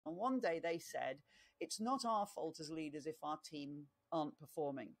And one day they said, it's not our fault as leaders if our team aren't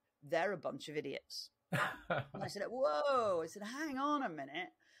performing. They're a bunch of idiots. And I said, whoa, I said, hang on a minute.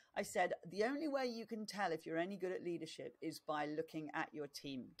 I said, the only way you can tell if you're any good at leadership is by looking at your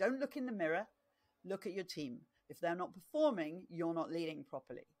team. Don't look in the mirror, look at your team. If they're not performing, you're not leading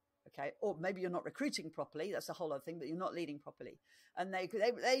properly. Okay. Or maybe you're not recruiting properly. That's a whole other thing, but you're not leading properly. And they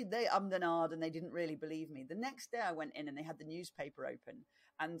ummed and ahed, and they didn't really believe me. The next day I went in and they had the newspaper open,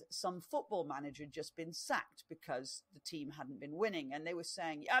 and some football manager had just been sacked because the team hadn't been winning. And they were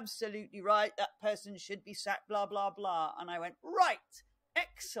saying, you're absolutely right, that person should be sacked, blah, blah, blah. And I went, right,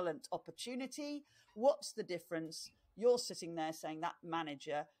 excellent opportunity. What's the difference? You're sitting there saying that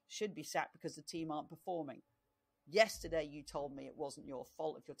manager should be sacked because the team aren't performing. Yesterday, you told me it wasn't your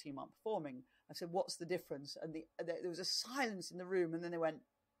fault if your team aren't performing. I said, what's the difference? And there was a silence in the room. And then they went,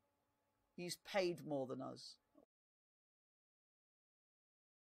 he's paid more than us.